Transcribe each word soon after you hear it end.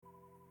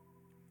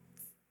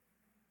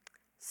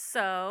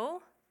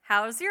So,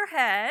 how's your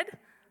head?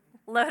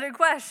 Loaded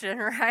question,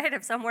 right?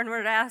 If someone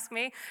were to ask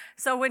me.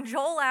 So when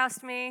Joel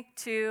asked me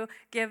to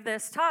give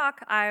this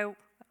talk about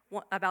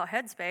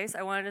Headspace,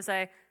 I wanted to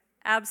say,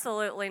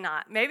 absolutely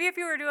not. Maybe if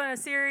you were doing a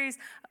series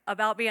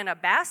about being a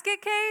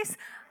basket case,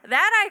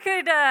 that I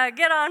could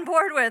get on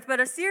board with. But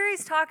a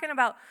series talking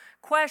about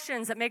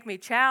questions that make me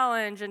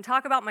challenge and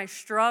talk about my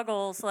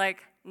struggles,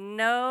 like,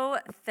 no,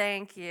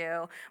 thank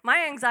you.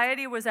 My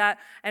anxiety was at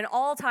an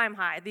all-time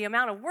high. The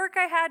amount of work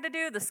I had to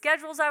do, the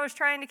schedules I was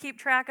trying to keep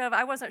track of,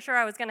 I wasn't sure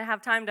I was going to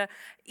have time to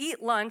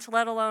eat lunch,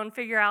 let alone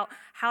figure out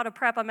how to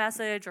prep a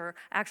message or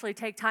actually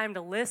take time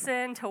to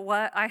listen to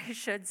what I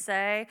should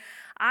say.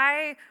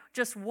 I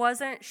just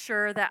wasn't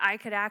sure that I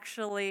could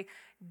actually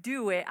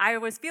do it. I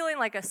was feeling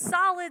like a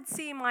solid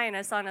C-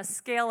 on a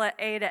scale of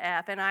A to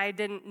F, and I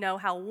didn't know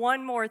how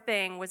one more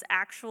thing was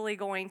actually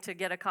going to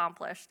get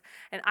accomplished.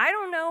 And I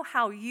don't know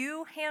how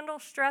you handle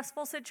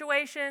stressful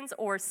situations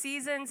or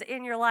seasons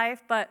in your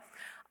life, but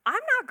I'm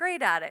not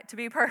great at it, to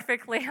be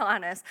perfectly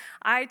honest.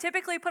 I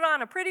typically put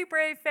on a pretty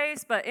brave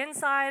face, but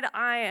inside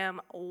I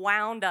am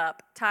wound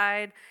up,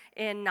 tied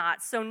in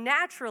knots. So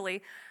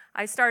naturally,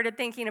 I started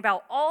thinking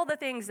about all the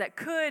things that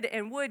could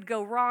and would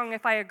go wrong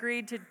if I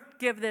agreed to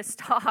give this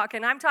talk.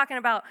 And I'm talking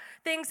about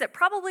things that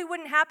probably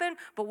wouldn't happen,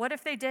 but what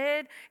if they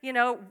did? You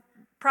know,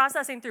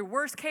 processing through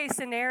worst case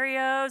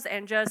scenarios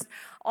and just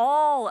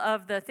all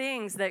of the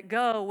things that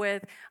go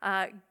with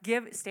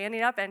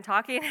standing up and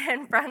talking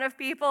in front of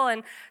people.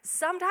 And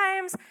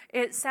sometimes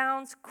it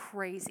sounds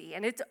crazy,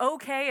 and it's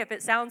okay if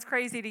it sounds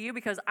crazy to you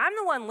because I'm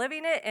the one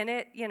living it, and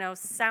it,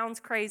 sounds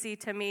crazy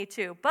to me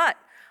too. But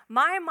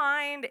my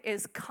mind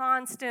is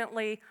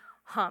constantly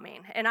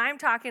humming, and I'm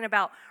talking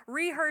about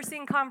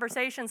rehearsing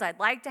conversations I'd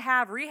like to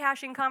have,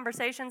 rehashing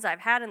conversations I've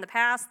had in the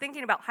past,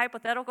 thinking about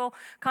hypothetical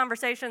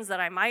conversations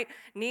that I might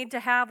need to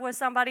have with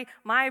somebody.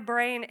 My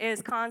brain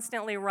is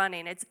constantly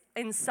running. It's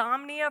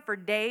insomnia for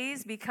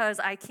days because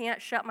I can't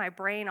shut my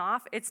brain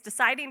off. It's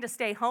deciding to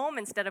stay home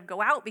instead of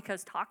go out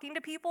because talking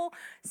to people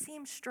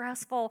seems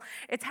stressful.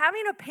 It's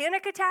having a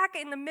panic attack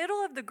in the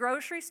middle of the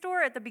grocery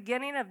store at the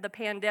beginning of the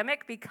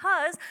pandemic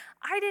because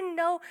I didn't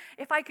know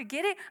if I could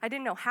get it. I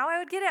didn't know how I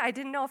would get it. I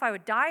didn't know if I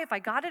would die if I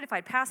got it, if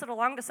I'd pass it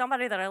along to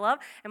somebody that I love.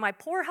 And my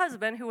poor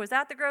husband, who was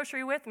at the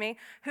grocery with me,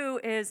 who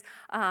is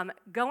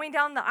going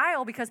down the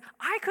aisle because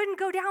I couldn't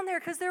go down there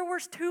because there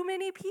was too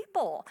many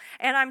people.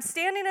 And I'm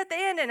standing at the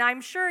end, and I'm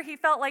sure he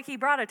felt like he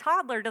brought a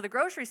toddler to the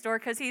grocery store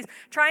because he's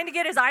trying to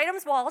get his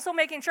items while also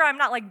making sure I'm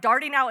not like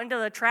darting out into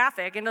the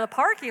traffic, into the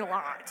parking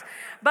lot.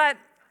 But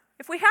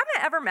if we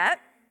haven't ever met,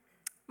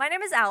 my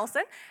name is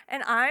Allison,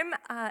 and I'm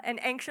an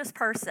anxious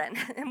person,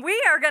 and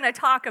we are going to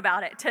talk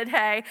about it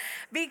today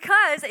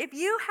because if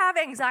you have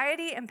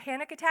anxiety and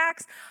panic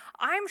attacks,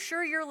 I'm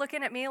sure you're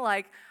looking at me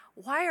like,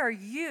 why are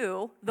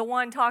you the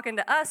one talking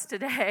to us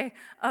today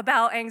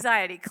about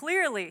anxiety?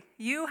 Clearly,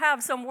 you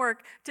have some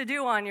work to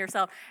do on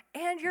yourself,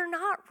 and you're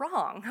not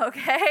wrong,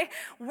 okay?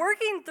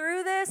 Working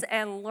through this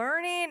and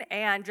learning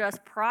and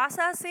just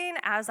processing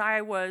as I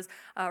was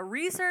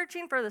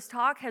researching for this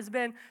talk has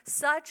been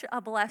such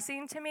a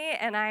blessing to me,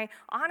 and I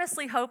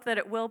honestly hope that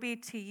it will be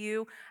to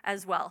you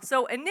as well.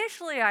 So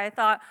initially, I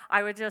thought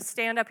I would just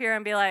stand up here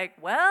and be like,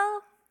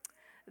 well,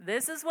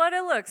 this is what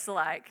it looks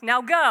like.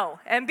 Now go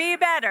and be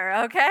better,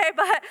 okay?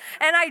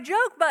 And I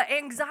joke, but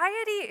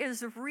anxiety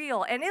is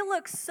real, and it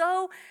looks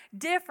so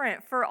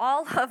different for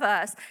all of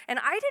us. And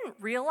I didn't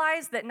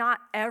realize that not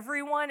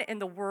everyone in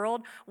the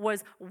world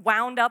was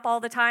wound up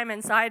all the time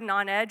inside and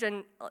on edge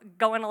and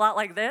going a lot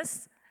like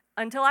this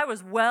until I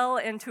was well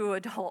into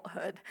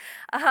adulthood.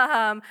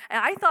 And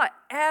I thought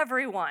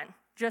everyone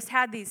just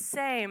had these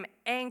same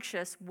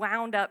anxious,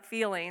 wound up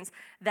feelings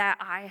that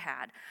I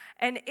had.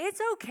 And it's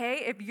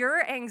okay if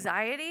your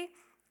anxiety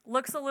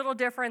looks a little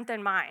different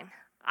than mine.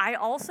 I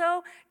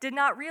also did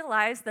not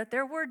realize that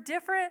there were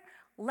different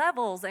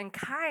levels and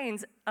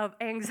kinds of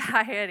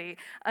anxiety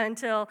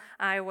until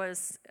I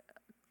was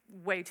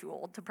way too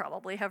old to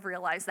probably have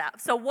realized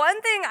that. So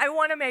one thing I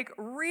want to make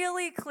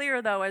really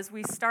clear, though, as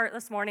we start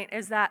this morning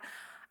is that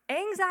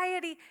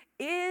anxiety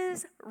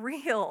is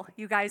real,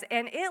 you guys,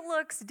 and it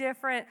looks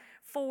different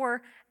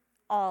for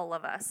all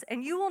of us.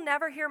 And you will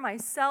never hear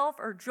myself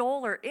or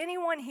Joel or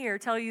anyone here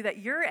tell you that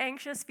your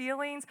anxious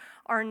feelings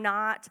are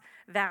not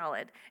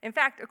valid. In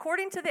fact,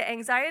 according to the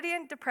Anxiety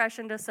and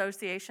Depression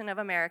Association of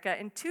America,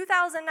 in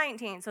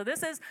 2019, so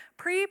this is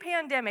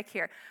pre-pandemic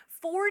here,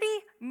 40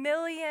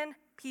 million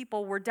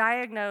people were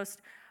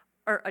diagnosed,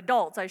 or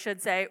adults, I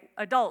should say,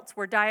 adults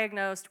were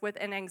diagnosed with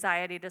an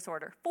anxiety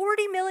disorder.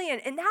 40 million,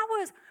 and that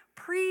was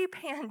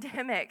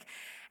pre-pandemic.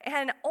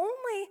 And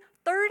only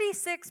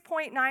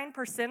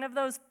 36.9% of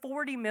those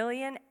 40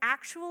 million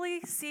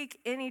actually seek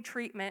any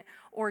treatment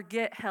or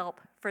get help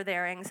for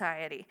their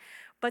anxiety.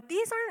 But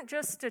these aren't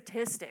just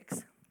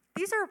statistics.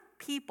 These are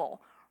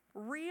people,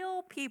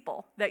 real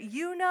people that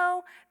you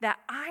know, that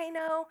I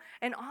know,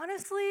 and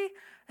honestly,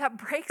 that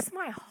breaks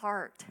my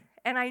heart.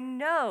 And I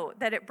know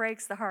that it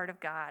breaks the heart of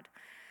God.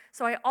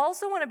 So I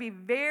also want to be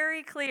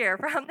very clear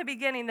from the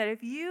beginning that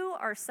if you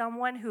are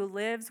someone who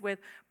lives with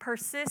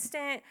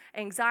persistent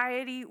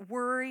anxiety,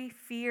 worry,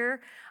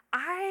 fear,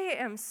 I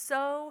am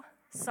so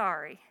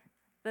sorry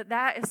that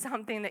that is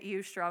something that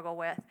you struggle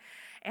with.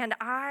 And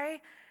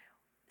I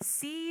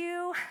see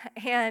you,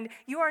 and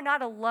you are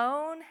not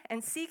alone,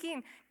 and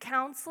seeking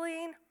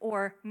counseling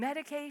or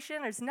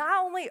medication is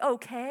not only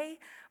okay,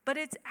 but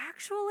it's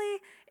actually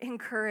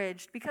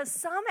encouraged, because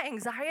some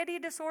anxiety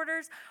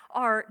disorders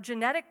are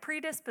genetic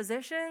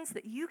predispositions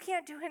that you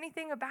can't do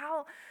anything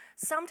about.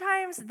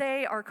 Sometimes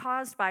they are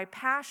caused by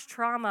past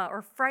trauma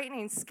or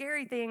frightening,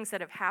 scary things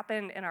that have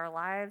happened in our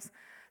lives.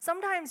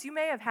 Sometimes you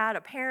may have had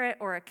a parent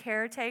or a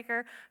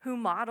caretaker who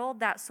modeled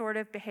that sort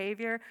of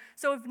behavior.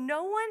 So if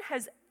no one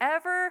has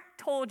ever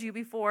told you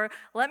before,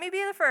 let me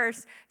be the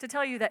first to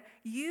tell you that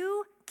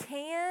you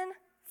can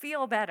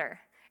feel better.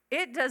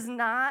 It does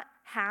not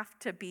have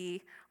to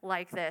be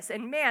like this.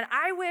 And man,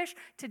 I wish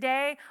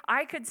today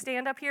I could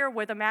stand up here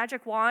with a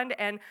magic wand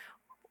and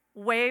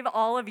wave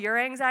all of your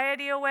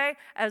anxiety away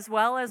as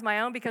well as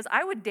my own, because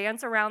I would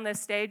dance around this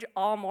stage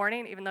all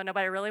morning, even though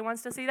nobody really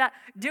wants to see that,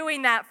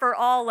 doing that for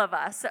all of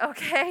us,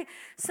 okay?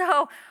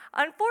 So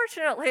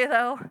unfortunately,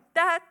 though,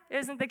 that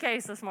isn't the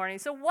case this morning.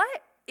 So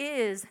what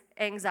is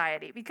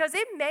anxiety? Because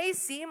it may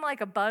seem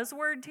like a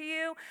buzzword to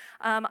you.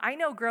 I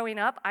know growing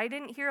up, I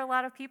didn't hear a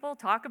lot of people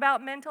talk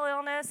about mental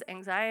illness,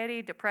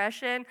 anxiety,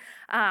 depression.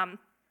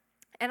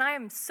 And I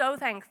am so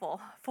thankful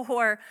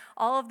for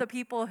all of the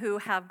people who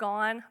have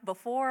gone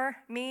before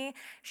me,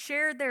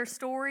 shared their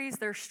stories,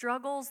 their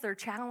struggles, their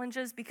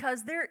challenges,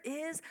 because there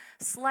is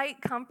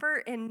slight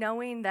comfort in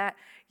knowing that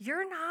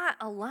you're not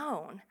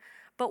alone.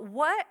 But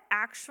what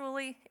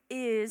actually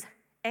is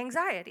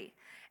anxiety?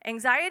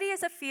 Anxiety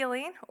is a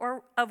feeling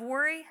of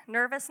worry,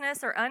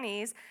 nervousness, or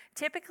unease,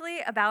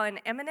 typically about an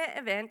imminent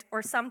event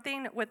or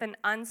something with an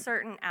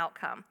uncertain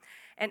outcome.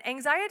 And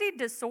anxiety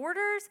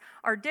disorders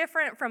are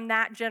different from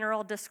that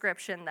general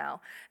description,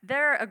 though.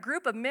 They're a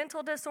group of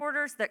mental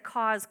disorders that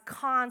cause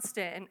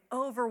constant and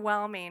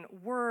overwhelming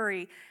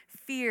worry,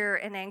 fear,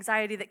 and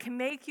anxiety that can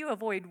make you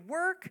avoid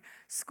work,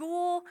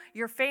 school,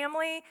 your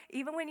family,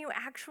 even when you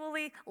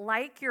actually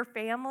like your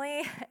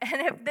family.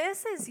 And if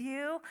this is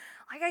you,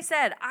 like I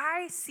said,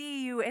 I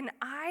see you, and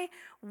I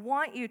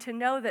want you to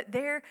know that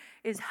there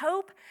is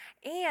hope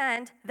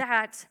and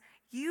that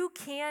you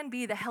can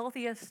be the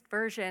healthiest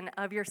version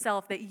of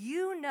yourself that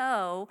you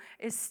know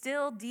is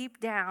still deep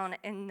down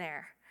in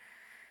there.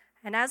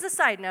 And as a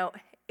side note,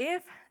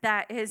 if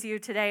that is you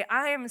today,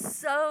 I am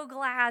so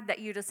glad that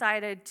you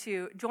decided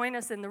to join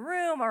us in the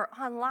room or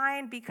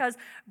online, because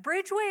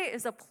Bridgeway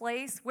is a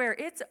place where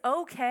it's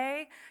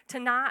okay to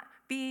not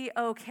be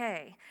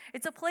okay.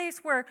 It's a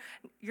place where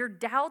your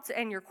doubts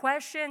and your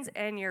questions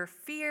and your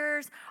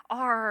fears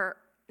are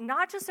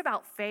not just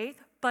about faith,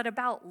 but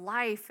about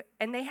life,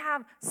 and they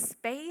have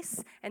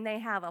space and they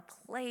have a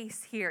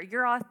place here.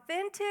 Your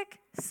authentic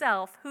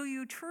self, who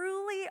you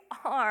truly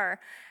are,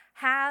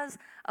 has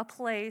a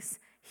place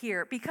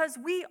here, because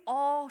we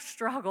all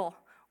struggle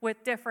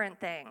with different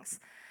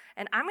things.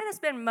 And I'm going to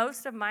spend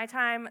most of my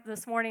time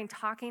this morning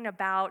talking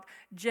about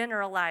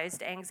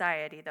generalized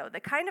anxiety, though, the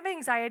kind of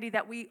anxiety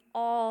that we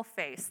all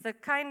face, the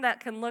kind that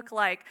can look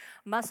like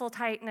muscle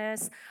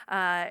tightness,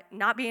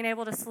 not being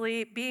able to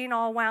sleep, being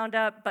all wound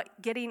up, but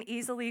getting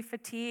easily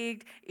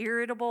fatigued,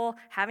 irritable,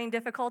 having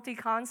difficulty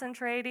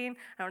concentrating.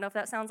 I don't know if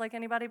that sounds like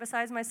anybody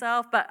besides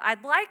myself, but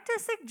I'd like to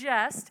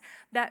suggest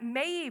that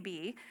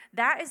maybe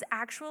that is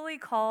actually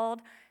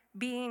called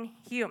being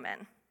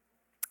human.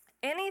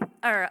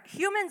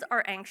 Humans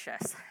are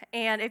anxious,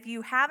 and if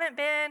you haven't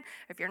been,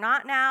 if you're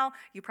not now,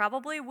 you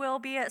probably will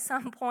be at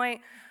some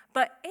point.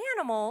 But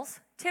animals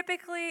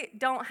typically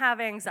don't have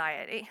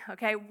anxiety,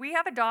 okay? We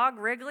have a dog,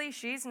 Wrigley,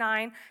 she's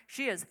 9,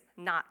 she is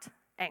not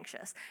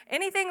anxious.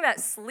 Anything that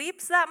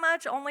sleeps that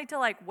much only to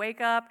like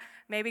wake up,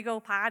 maybe go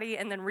potty,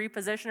 and then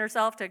reposition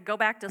herself to go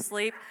back to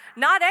sleep,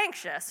 not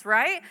anxious,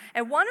 right?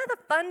 And one of the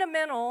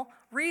fundamental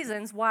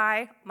reasons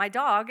why my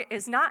dog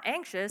is not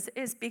anxious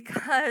is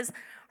because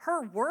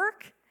her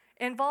work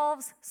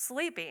involves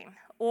sleeping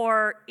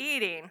or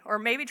eating or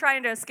maybe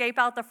trying to escape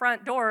out the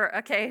front door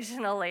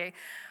occasionally.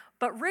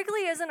 But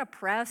Wrigley isn't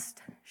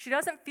oppressed. She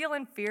doesn't feel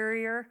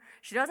inferior.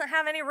 She doesn't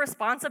have any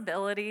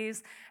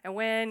responsibilities. And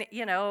when,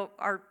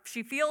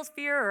 she feels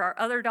fear or our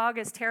other dog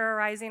is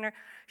terrorizing her,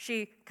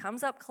 she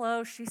comes up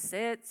close, she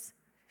sits,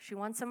 she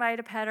wants somebody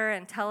to pet her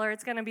and tell her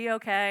it's going to be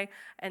okay,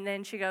 and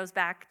then she goes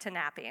back to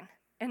napping.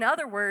 In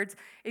other words,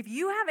 if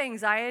you have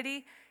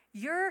anxiety,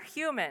 you're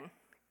human.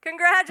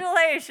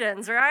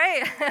 Congratulations,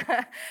 right?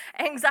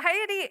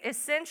 Anxiety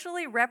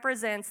essentially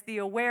represents the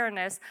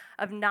awareness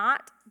of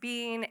not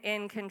being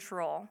in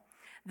control.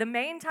 The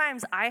main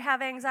times I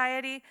have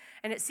anxiety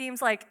and it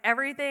seems like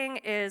everything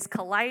is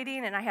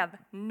colliding and I have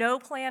no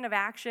plan of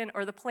action,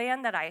 or the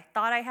plan that I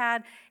thought I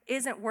had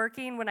isn't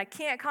working, when I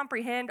can't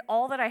comprehend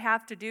all that I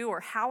have to do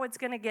or how it's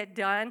going to get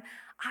done,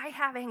 I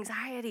have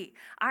anxiety.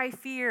 I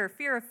fear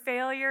of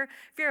failure,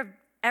 fear of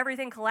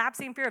everything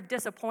collapsing, fear of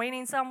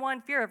disappointing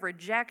someone, fear of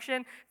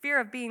rejection, fear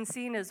of being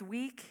seen as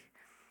weak.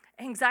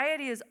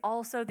 anxiety is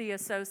also the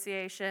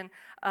association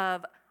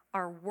of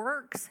our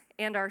works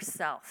and our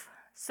self.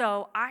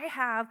 So I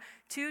have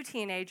 2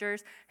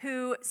 teenagers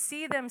who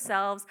see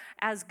themselves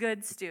as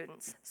good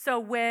students. So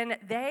when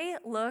they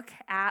look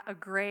at a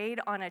grade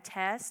on a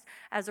test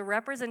as a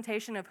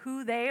representation of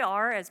who they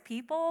are as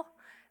people,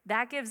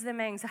 that gives them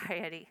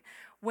anxiety.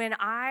 When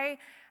I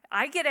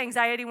get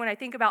anxiety when I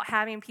think about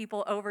having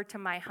people over to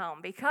my home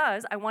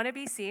because I want to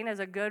be seen as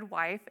a good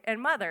wife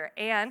and mother.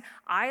 And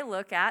I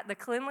look at the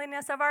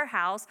cleanliness of our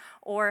house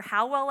or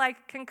how well I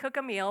can cook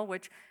a meal,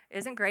 which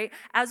isn't great,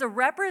 as a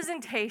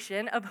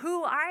representation of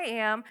who I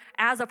am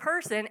as a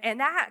person, and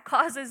that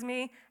causes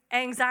me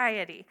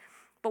anxiety.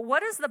 But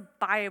what does the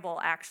Bible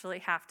actually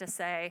have to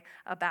say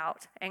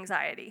about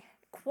anxiety?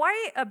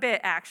 Quite a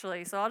bit,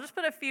 actually. So I'll just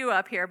put a few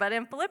up here. But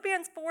in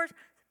Philippians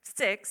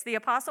 4:6, the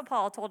Apostle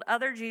Paul told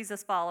other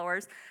Jesus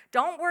followers,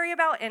 don't worry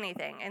about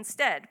anything.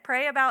 Instead,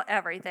 pray about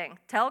everything.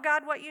 Tell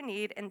God what you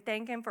need and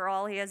thank him for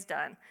all he has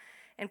done.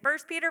 In 1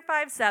 Peter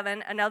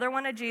 5:7, another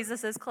one of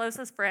Jesus'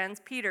 closest friends,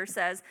 Peter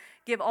says,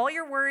 give all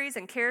your worries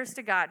and cares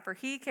to God, for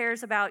he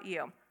cares about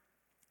you.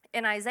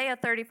 In Isaiah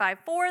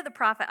 35:4, the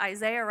prophet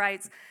Isaiah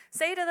writes,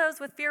 say to those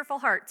with fearful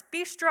hearts,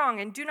 be strong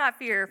and do not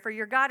fear, for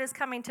your God is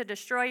coming to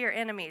destroy your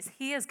enemies.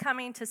 He is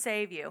coming to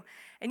save you.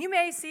 And you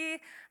may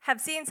have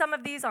seen some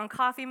of these on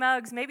coffee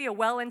mugs, maybe a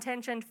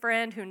well-intentioned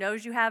friend who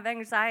knows you have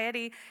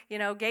anxiety,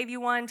 gave you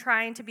one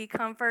trying to be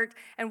comfort.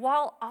 And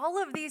while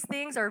all of these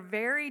things are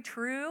very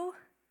true,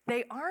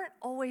 they aren't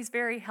always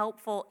very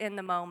helpful in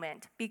the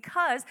moment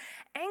because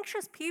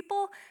anxious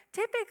people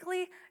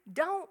typically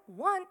don't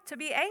want to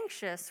be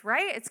anxious,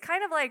 right? It's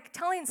kind of like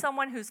telling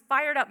someone who's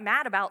fired up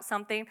mad about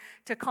something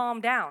to calm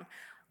down.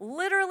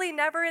 Literally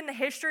never in the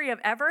history of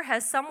ever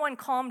has someone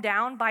calmed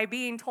down by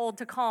being told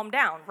to calm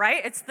down,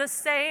 right? It's the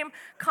same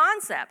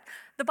concept.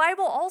 The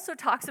Bible also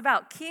talks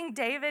about King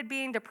David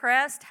being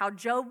depressed, how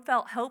Job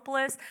felt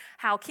hopeless,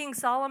 how King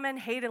Solomon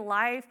hated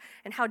life,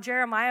 and how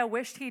Jeremiah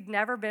wished he'd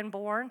never been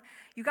born.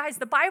 You guys,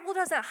 the Bible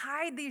doesn't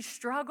hide these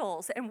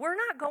struggles, and we're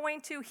not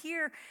going to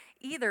here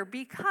either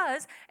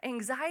because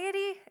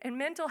anxiety and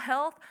mental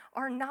health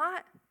are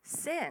not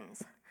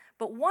sins.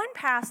 But one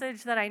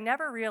passage that I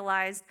never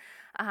realized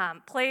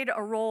played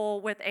a role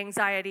with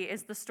anxiety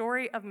is the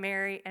story of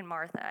Mary and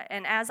Martha.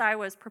 And as I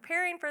was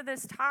preparing for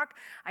this talk,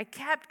 I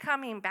kept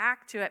coming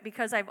back to it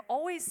because I've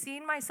always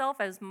seen myself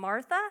as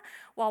Martha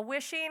while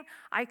wishing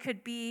I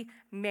could be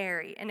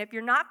Mary. And if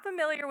you're not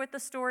familiar with the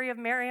story of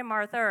Mary and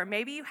Martha, or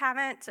maybe you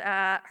haven't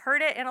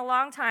heard it in a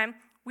long time,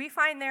 we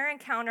find their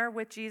encounter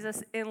with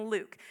Jesus in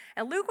Luke.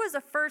 And Luke was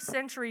a first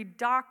century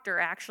doctor,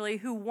 actually,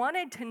 who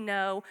wanted to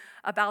know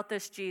about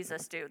this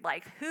Jesus dude.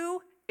 Like,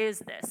 who is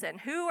this?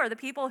 And who are the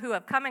people who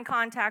have come in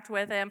contact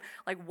with him?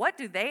 Like, what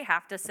do they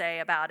have to say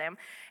about him?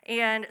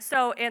 And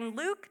so in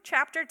Luke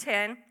chapter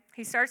 10,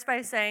 he starts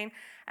by saying,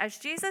 as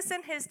Jesus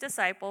and his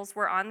disciples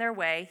were on their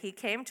way, he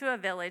came to a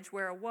village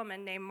where a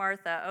woman named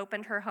Martha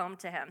opened her home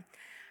to him.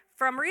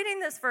 From reading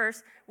this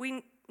verse,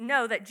 we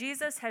know that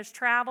Jesus has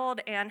traveled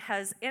and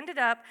has ended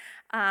up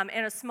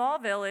in a small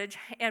village,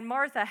 and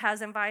Martha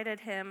has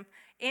invited him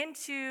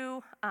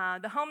into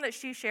the home that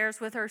she shares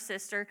with her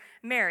sister,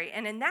 Mary.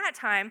 And in that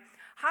time,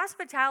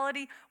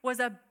 hospitality was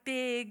a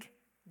big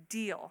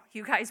deal.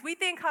 You guys, we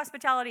think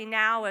hospitality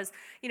now is,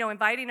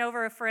 inviting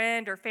over a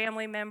friend or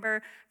family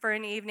member for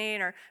an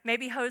evening, or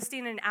maybe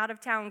hosting an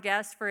out-of-town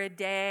guest for a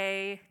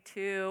day,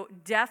 2,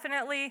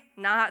 definitely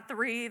not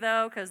 3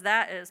 though, because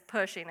that is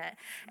pushing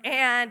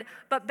it.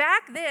 But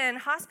back then,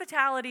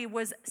 hospitality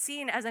was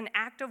seen as an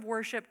act of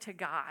worship to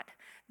God.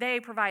 They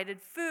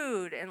provided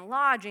food and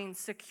lodging,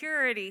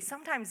 security,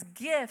 sometimes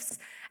gifts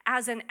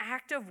as an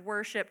act of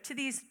worship to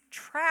these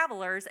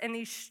travelers and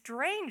these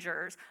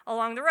strangers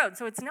along the road.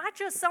 So it's not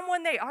just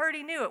someone they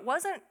already knew. It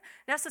wasn't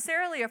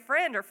necessarily a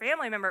friend or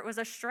family member. It was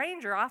a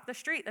stranger off the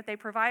street that they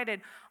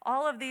provided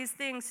all of these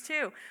things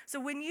to. So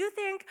when you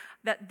think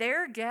that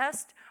their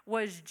guest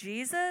was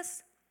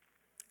Jesus,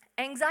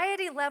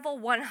 anxiety level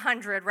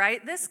 100,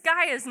 right? This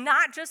guy is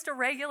not just a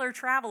regular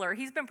traveler.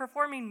 He's been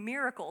performing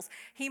miracles.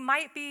 He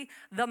might be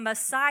the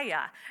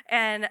Messiah.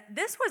 And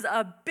this was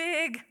a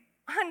big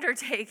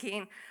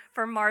undertaking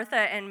for Martha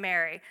and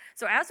Mary.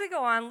 So as we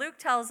go on, Luke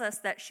tells us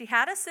that she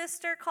had a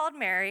sister called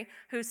Mary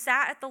who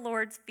sat at the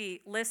Lord's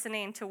feet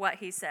listening to what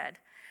he said.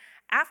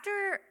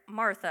 After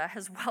Martha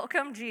has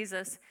welcomed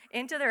Jesus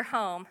into their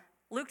home,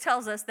 Luke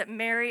tells us that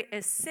Mary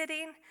is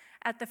sitting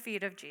at the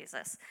feet of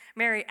Jesus.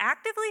 Mary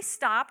actively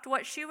stopped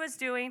what she was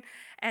doing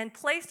and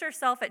placed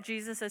herself at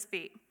Jesus'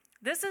 feet.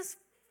 This is,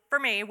 for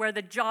me, where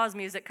the Jaws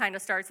music kind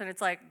of starts, and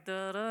it's like,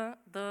 da-da,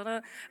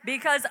 da-da,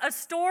 because a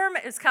storm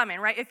is coming,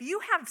 right? If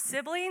you have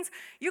siblings,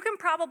 you can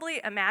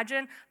probably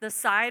imagine the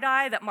side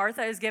eye that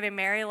Martha is giving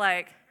Mary,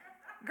 like,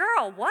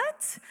 girl,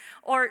 what?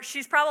 Or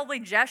she's probably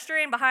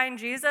gesturing behind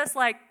Jesus,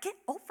 like, get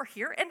over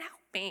here and help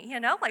me,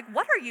 like,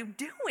 what are you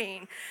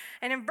doing?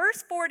 And in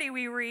verse 40,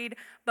 we read,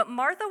 but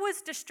Martha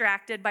was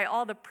distracted by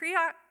all the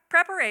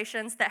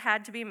preparations that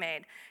had to be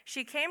made.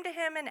 She came to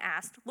him and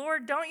asked,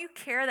 "Lord, don't you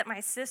care that my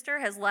sister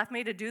has left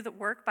me to do the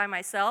work by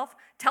myself?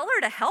 Tell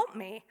her to help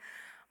me."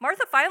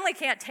 Martha finally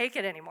can't take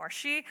it anymore.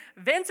 She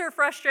vents her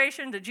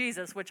frustration to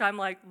Jesus, which I'm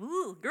like,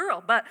 ooh,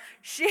 girl, but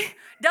she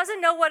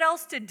doesn't know what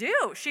else to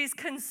do. She's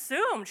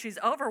consumed, she's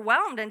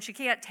overwhelmed, and she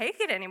can't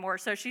take it anymore.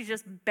 So she's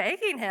just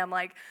begging him,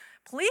 like,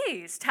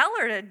 please tell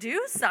her to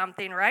do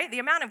something, right? The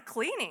amount of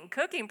cleaning,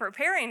 cooking,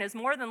 preparing is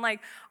more than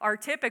like our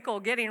typical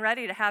getting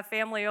ready to have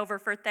family over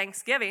for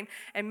Thanksgiving.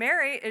 And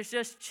Mary is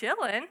just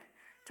chilling,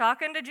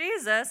 talking to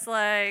Jesus,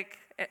 like,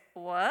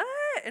 what?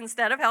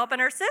 Instead of helping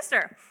her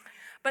sister.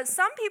 But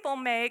some people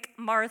make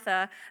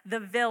Martha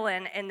the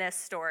villain in this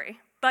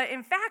story. But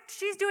in fact,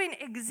 she's doing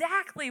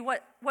exactly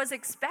what was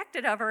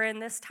expected of her in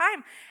this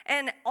time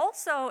and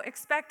also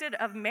expected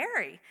of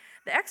Mary.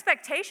 The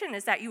expectation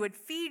is that you would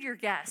feed your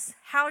guests,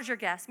 house your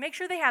guests, make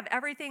sure they have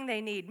everything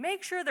they need,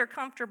 make sure they're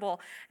comfortable,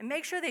 and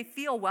make sure they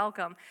feel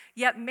welcome.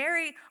 Yet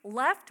Mary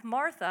left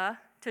Martha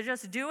to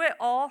just do it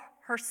all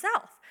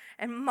herself.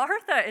 And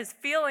Martha is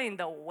feeling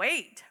the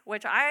weight,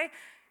 which I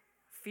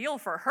feel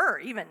for her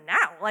even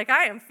now. Like,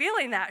 I am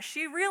feeling that.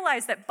 She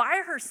realized that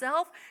by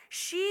herself,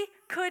 she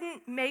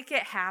couldn't make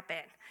it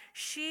happen.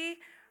 She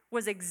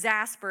was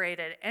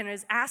exasperated and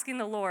is asking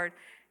the Lord,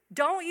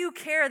 don't you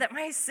care that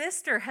my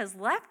sister has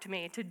left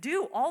me to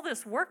do all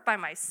this work by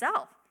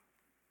myself?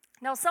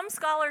 Now, some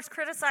scholars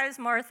criticize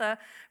Martha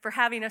for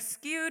having a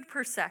skewed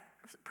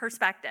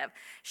perspective.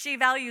 She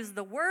values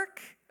the work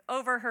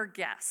over her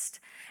guest.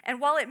 And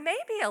while it may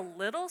be a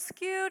little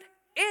skewed,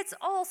 it's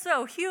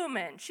also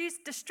human. She's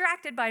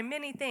distracted by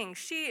many things.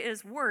 She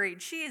is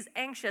worried. She is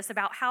anxious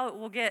about how it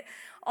will get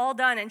all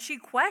done. And she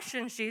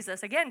questions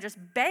Jesus, again, just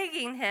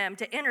begging him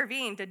to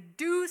intervene, to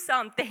do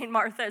something,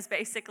 Martha is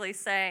basically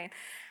saying.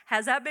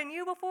 Has that been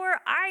you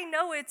before? I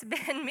know it's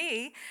been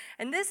me.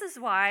 And this is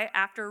why,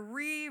 after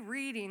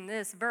rereading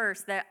this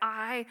verse, that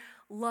I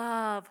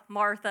love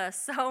Martha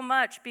so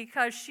much,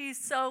 because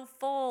she's so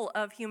full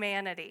of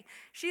humanity.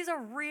 She's a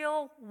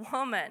real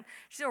woman.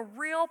 She's a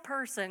real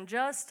person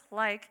just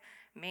like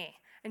me.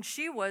 And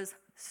she was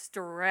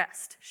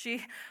stressed.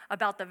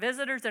 About the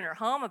visitors in her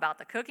home, about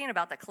the cooking,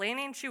 about the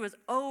cleaning. She was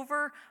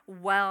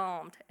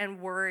overwhelmed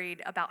and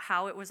worried about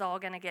how it was all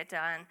going to get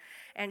done.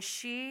 And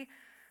she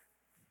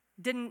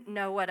didn't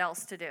know what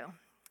else to do.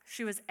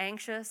 She was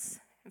anxious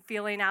and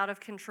feeling out of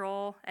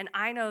control, and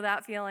I know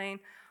that feeling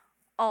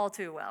all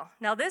too well.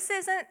 Now, this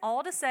isn't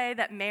all to say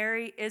that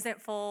Mary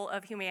isn't full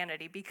of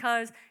humanity,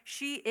 because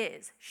she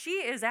is. She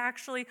is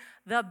actually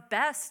the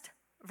best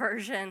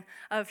version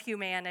of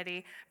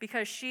humanity,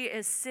 because she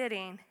is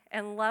sitting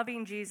and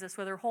loving Jesus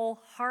with her whole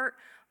heart,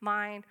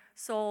 mind,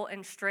 soul,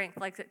 and strength,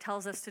 like it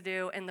tells us to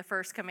do in the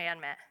first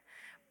commandment.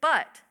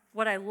 But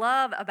what I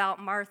love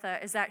about Martha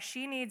is that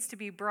she needs to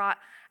be brought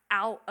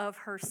out of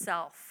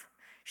herself.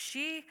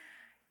 She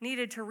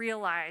needed to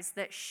realize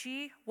that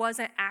she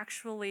wasn't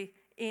actually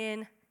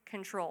in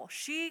control.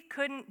 She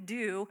couldn't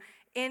do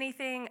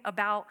anything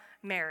about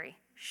Mary.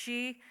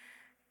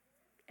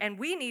 And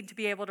we need to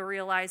be able to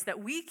realize that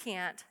we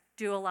can't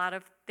do a lot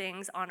of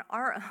things on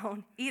our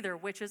own either,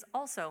 which is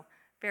also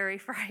very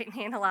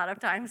frightening a lot of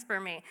times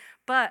for me.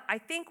 But I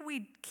think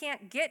we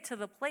can't get to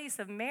the place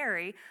of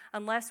Mary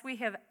unless we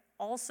have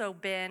also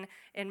been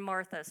in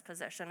Martha's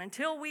position.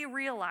 Until we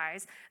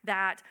realize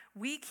that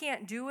we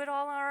can't do it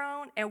all on our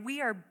own and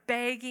we are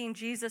begging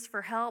Jesus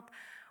for help,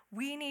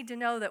 we need to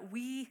know that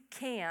we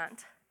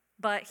can't,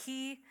 but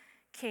he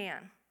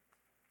can.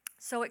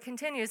 So it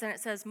continues and it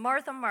says,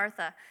 "Martha,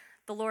 Martha,"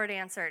 the Lord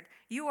answered,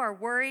 "you are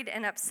worried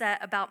and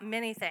upset about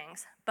many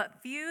things,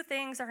 but few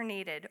things are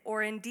needed,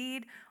 or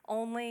indeed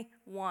only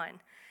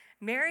one.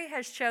 Mary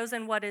has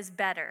chosen what is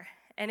better,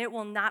 and it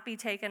will not be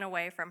taken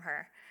away from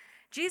her."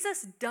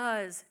 Jesus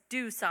does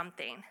do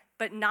something,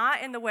 but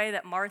not in the way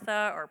that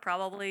Martha, or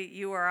probably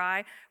you or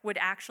I, would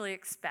actually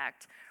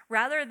expect.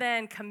 Rather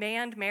than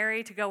command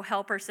Mary to go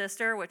help her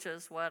sister, which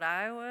is what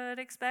I would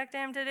expect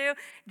him to do,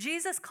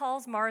 Jesus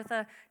calls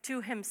Martha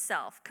to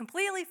himself.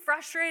 Completely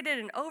frustrated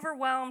and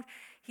overwhelmed,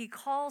 he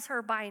calls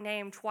her by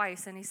name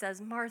twice, and he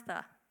says,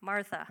 "Martha,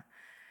 Martha."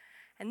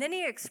 And then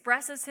he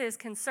expresses his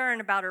concern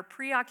about her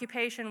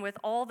preoccupation with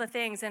all the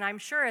things. And I'm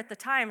sure at the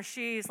time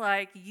she's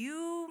like,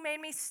 you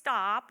made me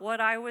stop what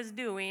I was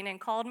doing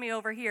and called me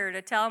over here to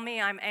tell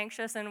me I'm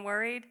anxious and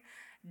worried?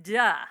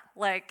 Duh.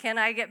 Like, can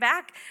I get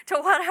back to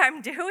what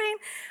I'm doing?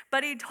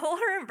 But he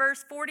told her in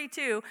verse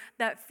 42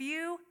 that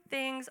few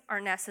things are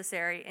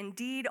necessary,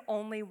 indeed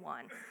only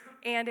one.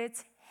 And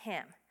it's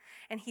him.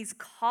 And he's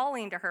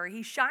calling to her.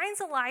 He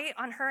shines a light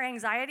on her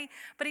anxiety,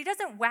 but he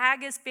doesn't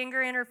wag his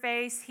finger in her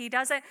face. He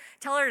doesn't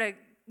tell her to,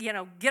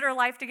 get her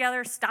life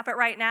together, stop it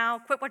right now,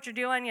 quit what you're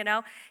doing,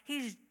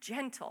 He's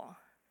gentle.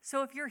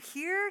 So if you're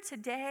here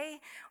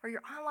today or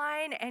you're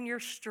online and you're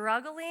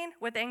struggling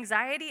with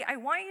anxiety, I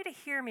want you to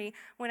hear me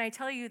when I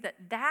tell you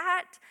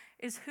that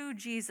is who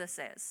Jesus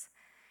is.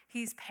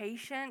 He's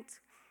patient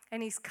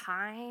and he's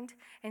kind,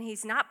 and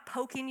he's not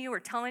poking you or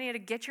telling you to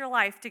get your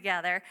life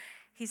together.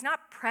 He's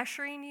not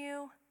pressuring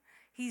you.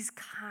 He's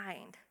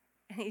kind,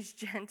 and he's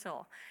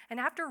gentle. And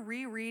after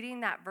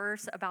rereading that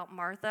verse about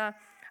Martha,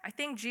 I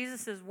think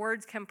Jesus'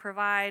 words can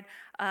provide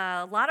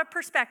a lot of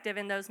perspective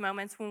in those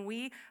moments when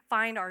we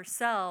find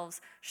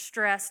ourselves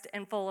stressed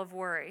and full of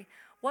worry.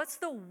 What's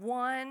the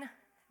one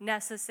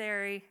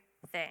necessary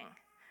thing?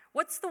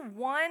 What's the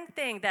one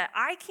thing that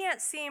I can't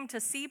seem to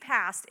see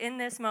past in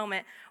this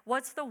moment?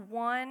 What's the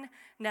one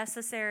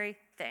necessary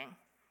thing?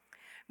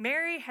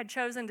 Mary had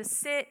chosen to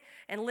sit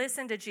and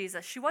listen to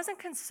Jesus. She wasn't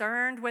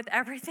concerned with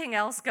everything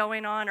else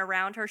going on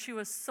around her. She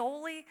was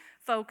solely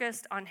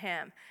focused on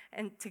him.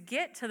 And to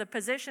get to the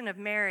position of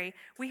Mary,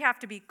 we have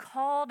to be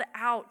called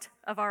out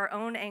of our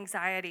own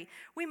anxiety.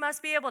 We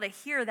must be able to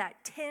hear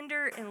that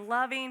tender and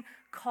loving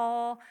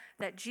call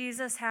that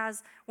Jesus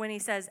has when he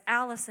says,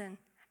 Allison,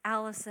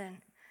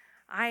 Allison,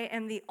 I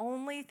am the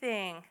only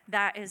thing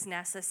that is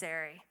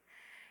necessary.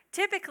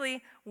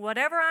 Typically,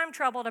 whatever I'm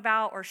troubled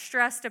about or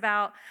stressed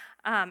about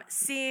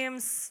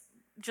seems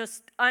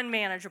just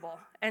unmanageable.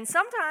 And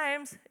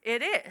sometimes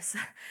it is.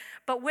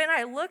 But when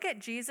I look at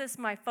Jesus,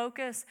 my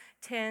focus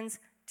tends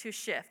to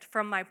shift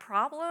from my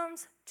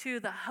problems to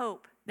the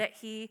hope that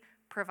he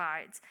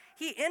provides.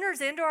 He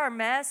enters into our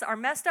mess, our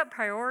messed up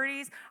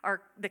priorities,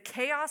 the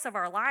chaos of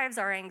our lives,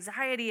 our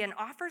anxiety, and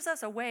offers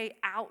us a way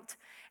out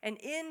and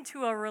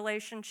into a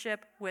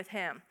relationship with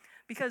him.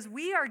 Because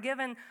we are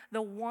given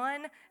the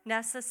one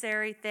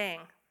necessary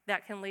thing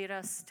that can lead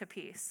us to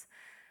peace.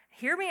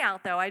 Hear me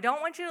out, though. I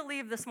don't want you to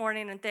leave this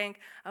morning and think,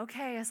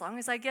 okay, as long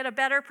as I get a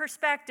better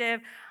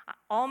perspective,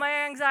 all my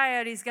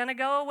anxiety is going to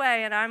go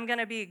away and I'm going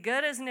to be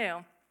good as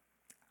new.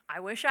 I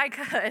wish I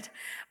could.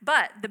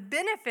 But the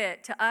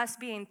benefit to us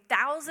being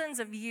thousands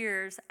of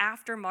years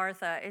after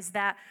Martha is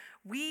that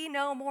we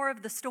know more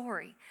of the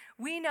story.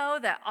 We know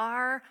that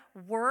our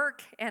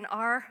work and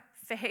our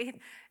faith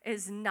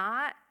is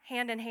not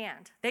hand in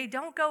hand. They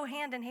don't go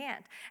hand in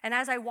hand. And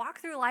as I walk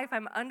through life,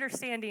 I'm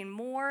understanding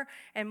more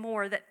and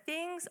more that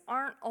things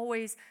aren't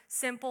always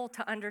simple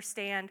to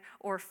understand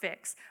or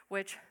fix,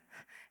 which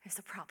is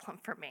a problem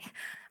for me,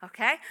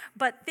 okay?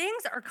 But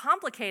things are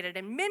complicated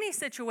and many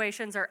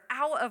situations are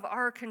out of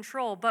our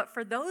control. But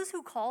for those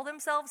who call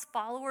themselves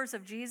followers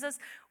of Jesus,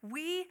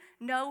 we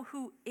know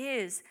who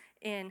is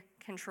in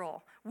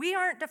control. We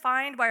aren't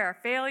defined by our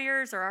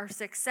failures or our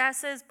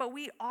successes, but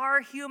we are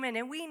human,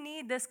 and we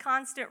need this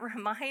constant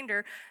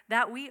reminder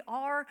that we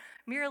are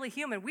merely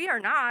human. We are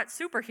not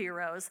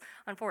superheroes,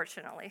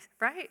 unfortunately,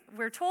 right?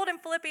 We're told in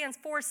Philippians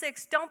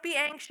 4:6, don't be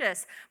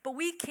anxious, but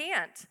we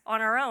can't on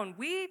our own.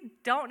 We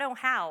don't know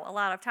how, a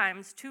lot of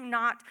times, to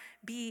not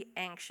be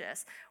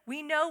anxious.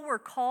 We know we're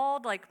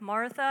called, like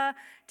Martha,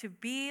 to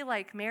be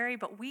like Mary,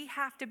 but we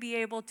have to be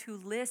able to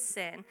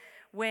listen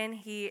when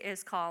he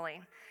is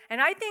calling. And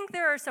I think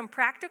there are some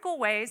practical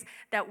ways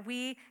that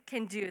we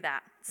can do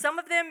that. Some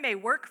of them may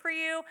work for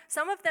you.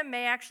 Some of them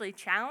may actually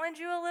challenge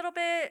you a little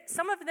bit.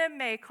 Some of them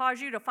may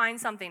cause you to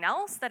find something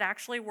else that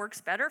actually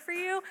works better for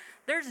you.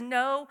 There's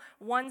no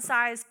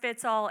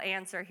one-size-fits-all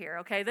answer here,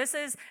 okay? This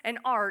is an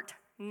art,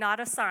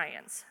 not a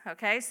science,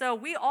 okay? So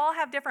we all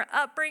have different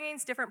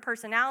upbringings, different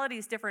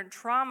personalities, different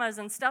traumas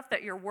and stuff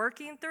that you're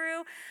working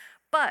through.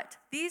 But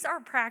these are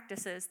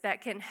practices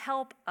that can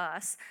help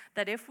us,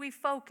 that if we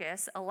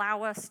focus,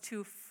 allow us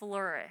to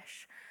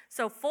flourish.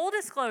 So full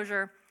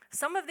disclosure,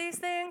 some of these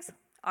things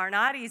are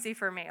not easy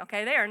for me,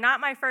 okay? They are not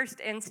my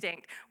first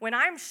instinct. When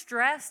I'm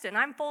stressed and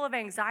I'm full of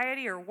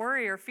anxiety or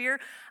worry or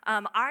fear,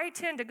 I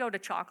tend to go to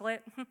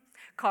chocolate,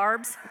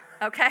 carbs,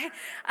 okay?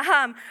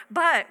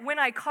 But when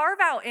I carve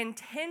out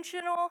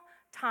intentional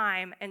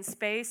time and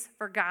space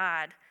for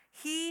God,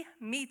 he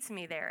meets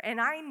me there,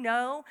 and I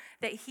know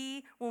that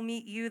he will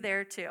meet you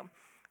there too.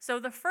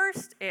 So the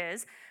first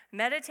is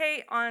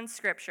meditate on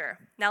Scripture.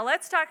 Now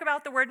let's talk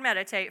about the word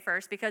meditate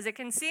first, because it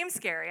can seem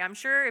scary. I'm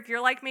sure if you're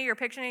like me, you're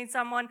picturing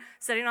someone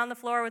sitting on the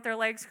floor with their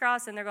legs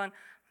crossed, and they're going,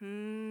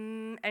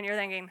 and you're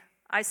thinking,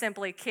 I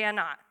simply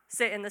cannot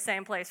sit in the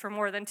same place for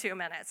more than 2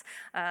 minutes.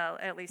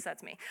 At least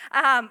that's me.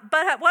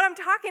 But what I'm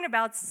talking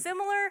about is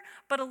similar,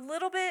 but a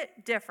little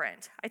bit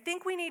different. I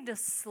think we need to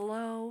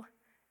slow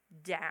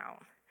down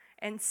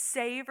and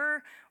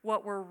savor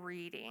what we're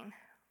reading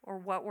or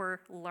what we're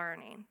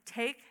learning.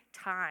 Take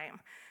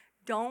time.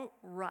 Don't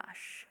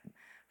rush.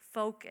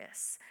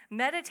 Focus.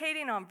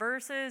 Meditating on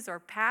verses or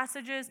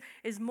passages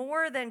is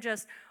more than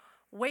just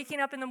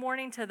waking up in the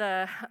morning to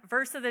the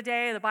verse of the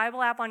day, the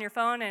Bible app on your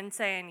phone, and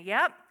saying,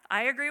 yep,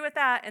 I agree with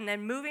that, and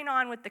then moving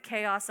on with the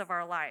chaos of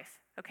our life.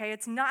 Okay,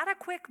 it's not a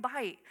quick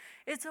bite.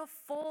 It's a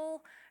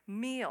full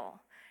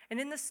meal. And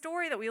in the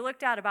story that we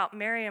looked at about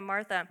Mary and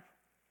Martha,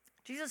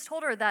 Jesus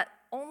told her that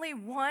only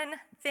one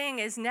thing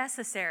is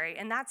necessary,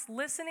 and that's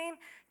listening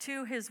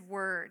to his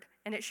word.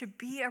 And it should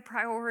be a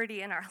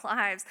priority in our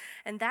lives.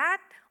 And that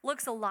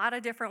looks a lot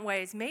of different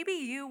ways. Maybe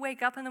you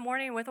wake up in the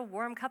morning with a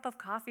warm cup of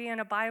coffee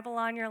and a Bible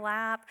on your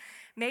lap.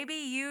 Maybe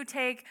you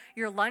take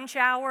your lunch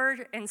hour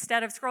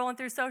instead of scrolling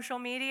through social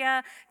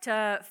media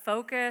to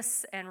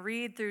focus and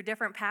read through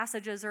different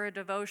passages or a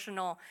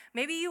devotional.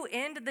 Maybe you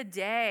end the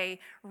day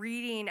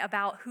reading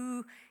about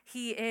who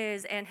he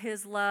is and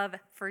his love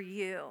for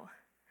you.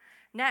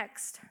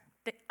 Next,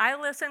 I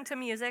listen to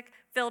music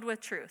filled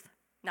with truth.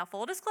 Now,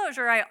 full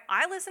disclosure,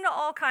 I listen to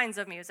all kinds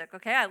of music,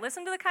 okay? I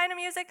listen to the kind of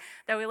music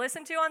that we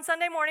listen to on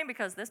Sunday morning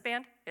because this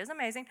band is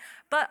amazing.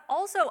 But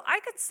also,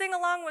 I could sing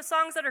along with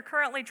songs that are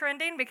currently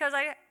trending because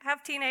I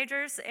have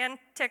teenagers and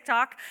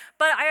TikTok.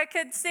 But I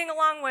could sing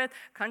along with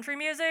country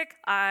music.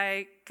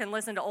 I can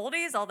listen to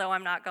oldies, although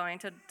I'm not going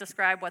to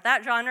describe what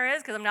that genre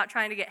is because I'm not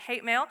trying to get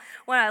hate mail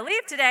when I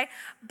leave today.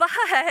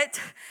 But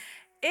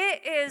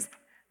it is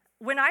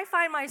when I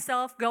find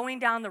myself going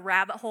down the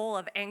rabbit hole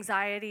of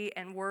anxiety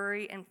and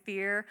worry and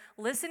fear,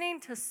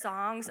 listening to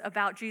songs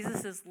about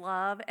Jesus'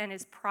 love and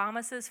his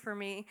promises for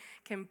me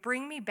can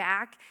bring me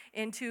back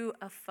into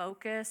a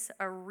focus,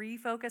 a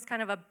refocus,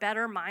 kind of a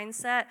better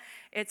mindset.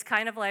 It's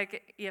kind of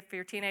like, if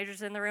your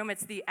teenager's in the room,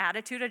 it's the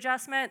attitude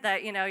adjustment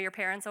that, your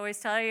parents always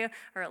tell you,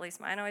 or at least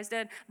mine always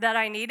did, that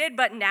I needed,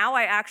 but now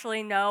I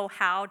actually know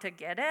how to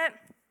get it.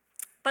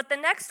 But the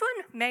next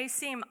one may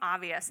seem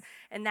obvious,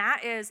 and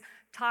that is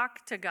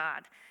talk to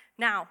God.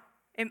 Now,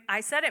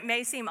 I said it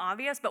may seem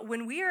obvious, but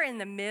when we are in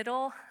the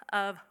middle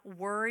of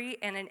worry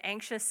and an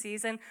anxious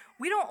season,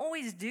 we don't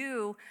always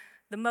do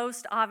the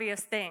most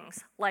obvious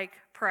things like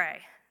pray.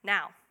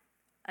 Now,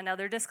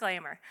 another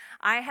disclaimer.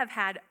 I have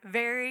had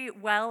very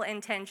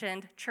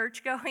well-intentioned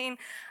church-going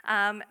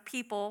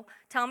people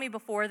tell me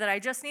before that I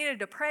just needed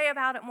to pray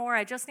about it more.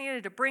 I just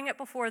needed to bring it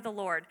before the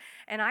Lord.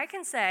 And I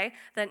can say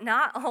that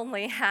not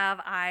only have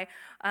I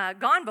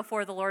gone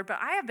before the Lord, but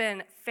I have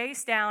been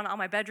face down on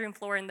my bedroom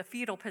floor in the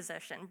fetal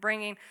position,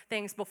 bringing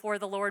things before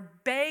the Lord,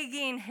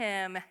 begging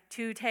him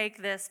to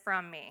take this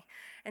from me.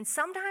 And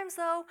sometimes,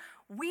 though,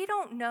 we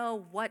don't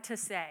know what to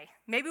say.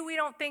 Maybe we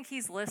don't think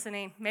he's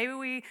listening. Maybe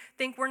we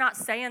think we're not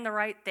saying the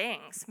right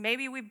things.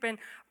 Maybe we've been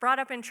brought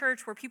up in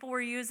church where people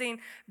were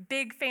using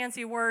big,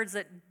 fancy words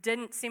that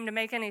didn't seem to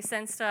make any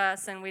sense to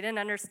us, and we didn't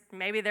understand.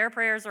 Maybe their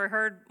prayers were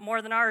heard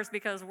more than ours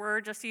because we're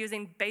just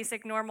using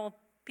basic, normal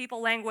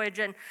people language.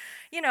 And,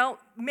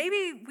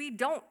 maybe we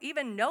don't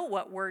even know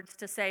what words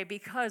to say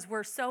because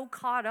we're so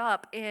caught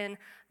up in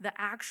the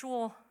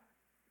actual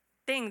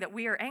thing that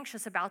we are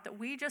anxious about that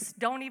we just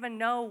don't even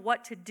know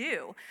what to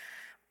do.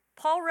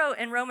 Paul wrote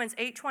in Romans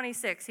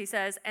 8:26, he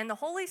says, "And the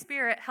Holy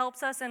Spirit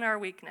helps us in our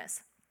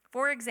weakness.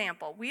 For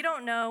example, we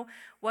don't know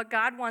what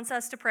God wants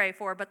us to pray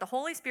for, but the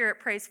Holy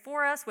Spirit prays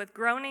for us with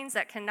groanings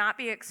that cannot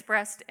be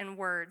expressed in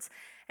words."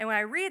 And when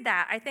I read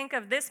that, I think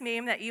of this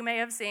meme that you may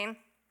have seen,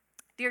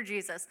 "Dear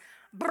Jesus,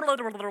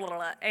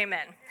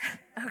 amen."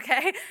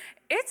 Okay?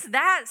 It's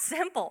that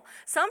simple.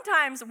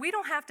 Sometimes we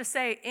don't have to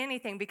say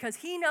anything because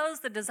he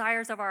knows the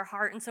desires of our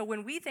heart. And so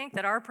when we think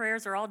that our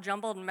prayers are all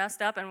jumbled and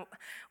messed up and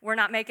we're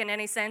not making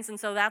any sense, and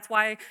so that's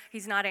why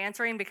he's not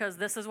answering because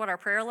this is what our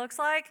prayer looks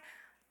like,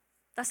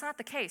 that's not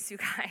the case, you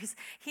guys.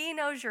 He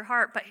knows your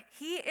heart, but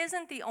he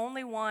isn't the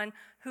only one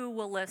who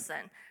will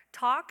listen.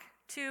 Talk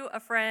to a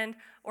friend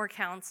or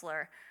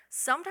counselor.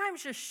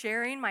 Sometimes just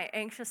sharing my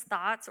anxious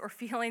thoughts or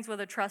feelings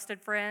with a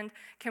trusted friend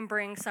can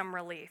bring some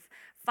relief.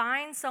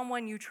 Find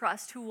someone you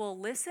trust who will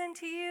listen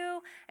to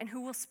you and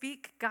who will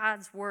speak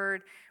God's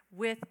word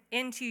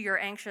into your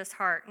anxious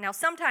heart. Now,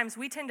 sometimes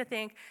we tend to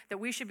think that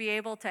we should be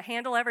able to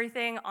handle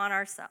everything on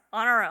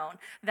our own,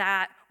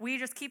 that we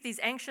just keep these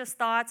anxious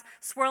thoughts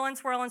swirling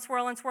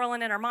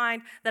in our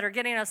mind that are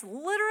getting us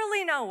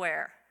literally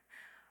nowhere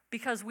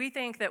because we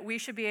think that we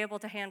should be able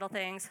to handle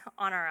things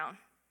on our own.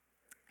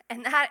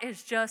 And that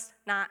is just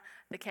not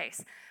the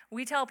case.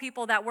 We tell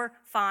people that we're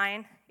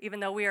fine, even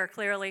though we are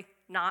clearly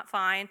not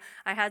fine.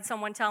 I had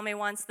someone tell me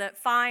once that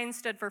FINE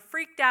stood for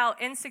freaked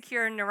out,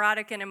 insecure,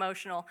 neurotic, and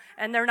emotional,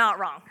 and they're not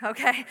wrong,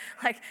 okay?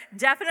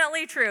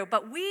 Definitely true.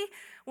 But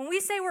when we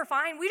say we're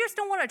fine, we just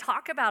don't want to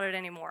talk about it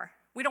anymore.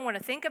 We don't want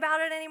to think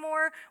about it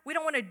anymore. We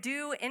don't want to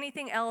do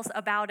anything else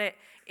about it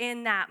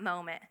in that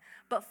moment.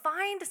 But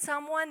find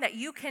someone that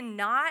you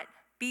cannot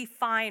be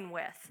fine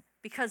with,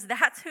 because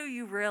that's who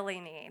you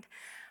really need.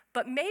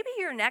 But maybe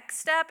your next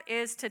step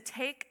is to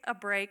take a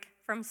break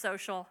from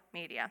social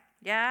media.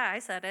 Yeah, I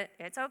said it.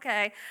 It's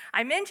okay.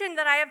 I mentioned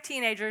that I have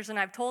teenagers, and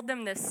I've told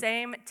them this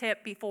same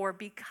tip before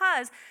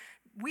because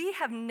we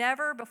have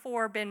never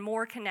before been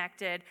more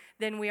connected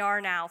than we are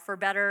now, for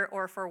better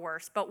or for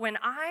worse. But when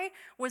I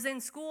was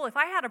in school, if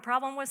I had a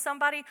problem with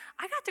somebody,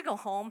 I got to go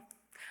home.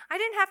 I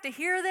didn't have to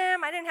hear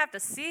them. I didn't have to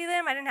see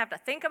them. I didn't have to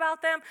think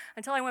about them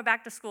until I went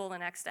back to school the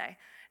next day.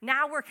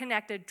 Now we're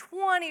connected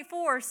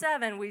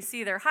 24/7. We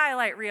see their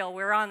highlight reel.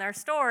 We're on their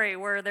story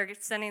where they're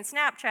sending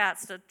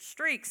Snapchats to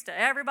streaks to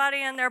everybody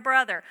and their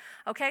brother.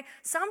 Okay?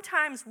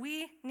 Sometimes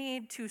we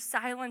need to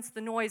silence the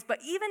noise. But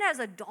even as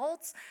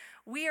adults,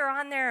 we are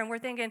on there and we're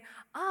thinking,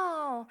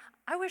 oh,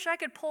 I wish I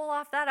could pull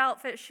off that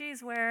outfit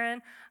she's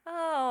wearing.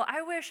 Oh,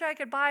 I wish I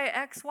could buy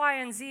X, Y,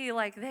 and Z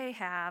like they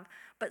have.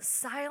 But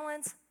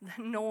silence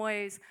the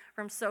noise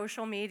from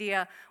social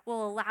media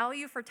will allow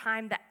you for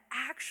time that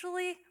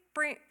actually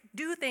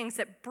do things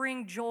that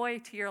bring joy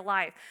to your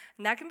life.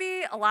 And that can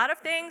be a lot of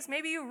things.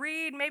 Maybe you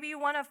read, maybe you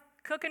want to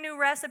cook a new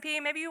recipe.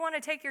 Maybe you want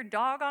to take your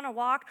dog on a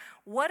walk.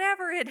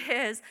 Whatever it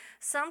is,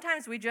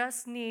 sometimes we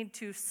just need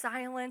to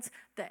silence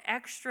the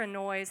extra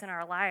noise in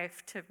our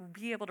life to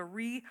be able to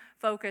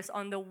refocus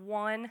on the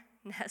one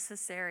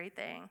necessary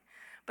thing.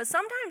 But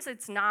sometimes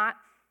it's not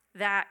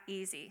that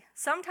easy.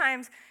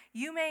 Sometimes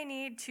you may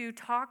need to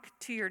talk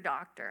to your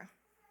doctor.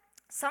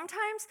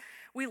 Sometimes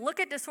we look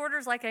at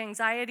disorders like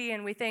anxiety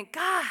and we think,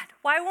 God,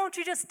 why won't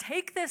you just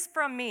take this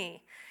from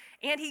me?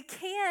 And he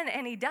can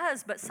and he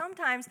does, but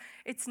sometimes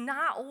it's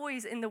not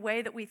always in the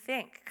way that we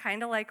think,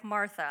 kind of like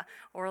Martha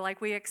or like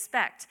we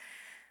expect.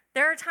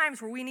 There are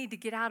times where we need to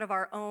get out of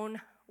our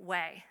own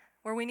way,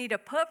 where we need to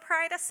put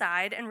pride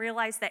aside and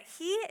realize that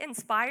he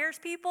inspires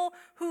people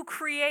who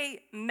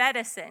create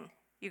medicine.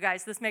 You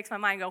guys, this makes my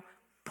mind go,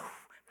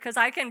 because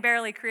I can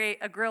barely create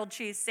a grilled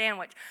cheese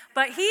sandwich.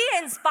 But he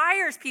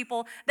inspires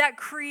people that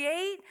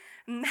create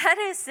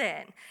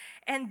medicine,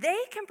 and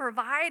they can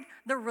provide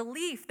the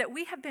relief that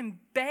we have been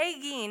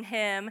begging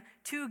him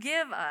to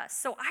give us.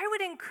 So I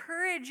would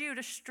encourage you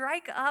to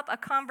strike up a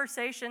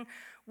conversation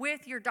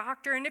with your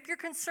doctor. And if you're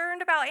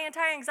concerned about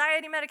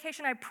anti-anxiety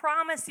medication, I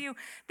promise you,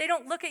 they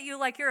don't look at you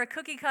like you're a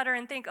cookie cutter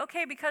and think,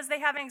 okay, because they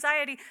have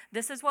anxiety,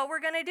 this is what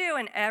we're going to do.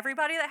 And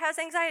everybody that has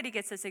anxiety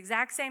gets this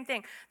exact same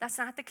thing. That's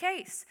not the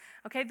case.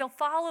 Okay, they'll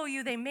follow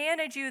you, they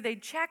manage you, they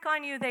check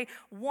on you, they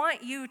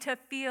want you to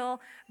feel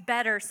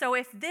better. So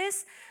if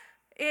this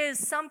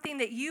is something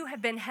that you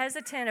have been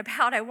hesitant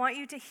about, I want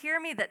you to hear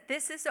me that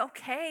this is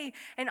okay.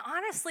 And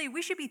honestly,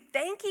 we should be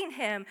thanking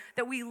him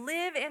that we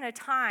live in a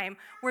time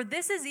where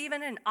this is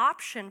even an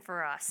option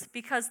for us,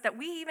 because that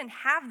we even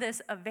have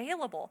this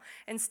available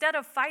instead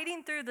of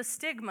fighting through the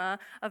stigma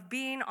of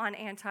being on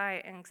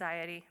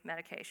anti-anxiety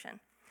medication.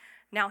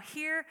 Now,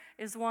 here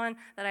is one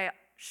that I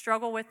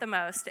struggle with the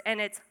most, and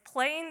it's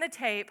playing the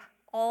tape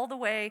all the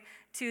way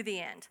to the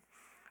end.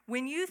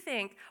 When you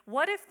think,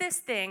 what if this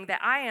thing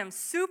that I am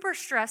super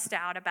stressed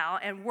out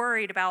about and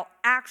worried about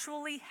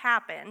actually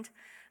happened,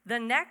 the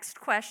next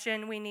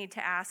question we need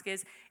to ask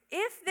is,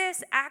 if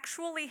this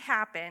actually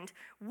happened,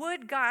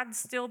 would God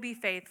still be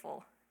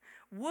faithful?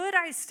 Would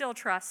I still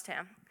trust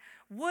him?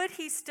 Would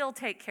he still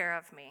take care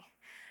of me?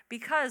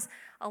 Because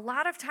a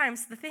lot of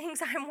times the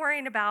things I'm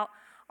worrying about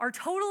are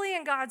totally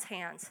in God's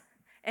hands.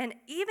 And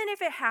even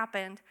if it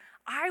happened,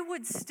 I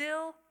would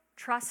still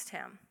trust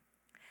him.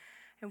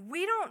 And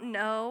we don't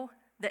know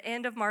the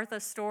end of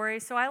Martha's story,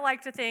 so I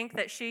like to think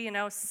that she,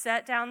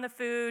 set down the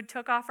food,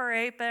 took off her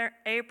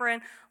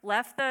apron,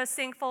 left the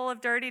sink full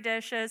of dirty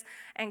dishes,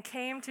 and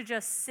came to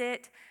just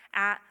sit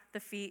at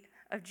the feet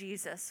of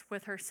Jesus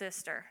with her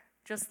sister,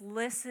 just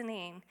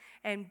listening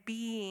and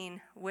being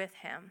with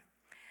him.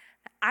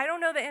 I don't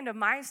know the end of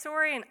my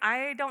story, and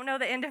I don't know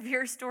the end of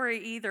your story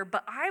either,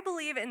 but I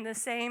believe in the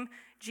same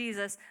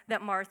Jesus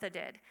that Martha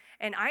did.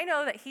 And I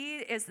know that he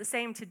is the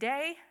same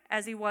today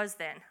as he was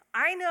then.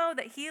 I know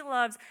that he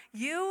loves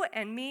you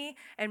and me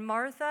and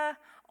Martha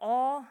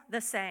all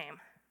the same.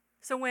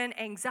 So when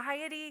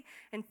anxiety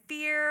and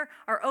fear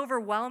are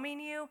overwhelming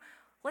you,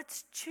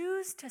 let's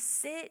choose to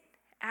sit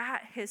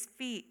at his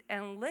feet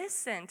and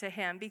listen to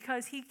him,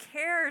 because he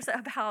cares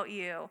about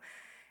you.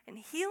 And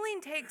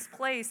healing takes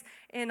place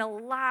in a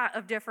lot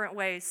of different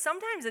ways.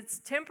 Sometimes it's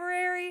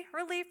temporary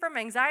relief from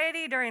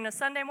anxiety during a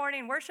Sunday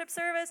morning worship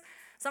service.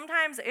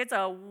 Sometimes it's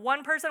a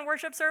one-person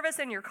worship service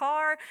in your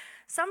car.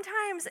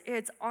 Sometimes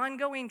it's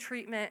ongoing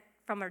treatment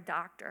from a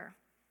doctor.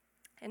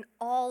 And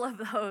all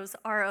of those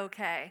are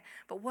okay.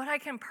 But what I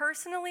can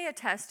personally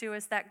attest to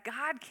is that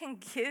God can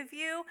give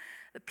you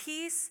the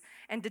peace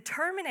and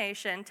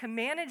determination to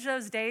manage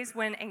those days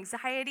when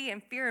anxiety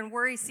and fear and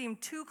worry seem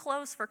too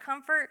close for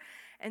comfort.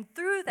 And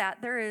through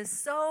that, there is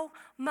so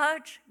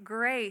much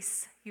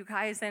grace, you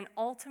guys, and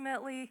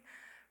ultimately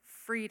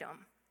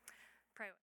freedom.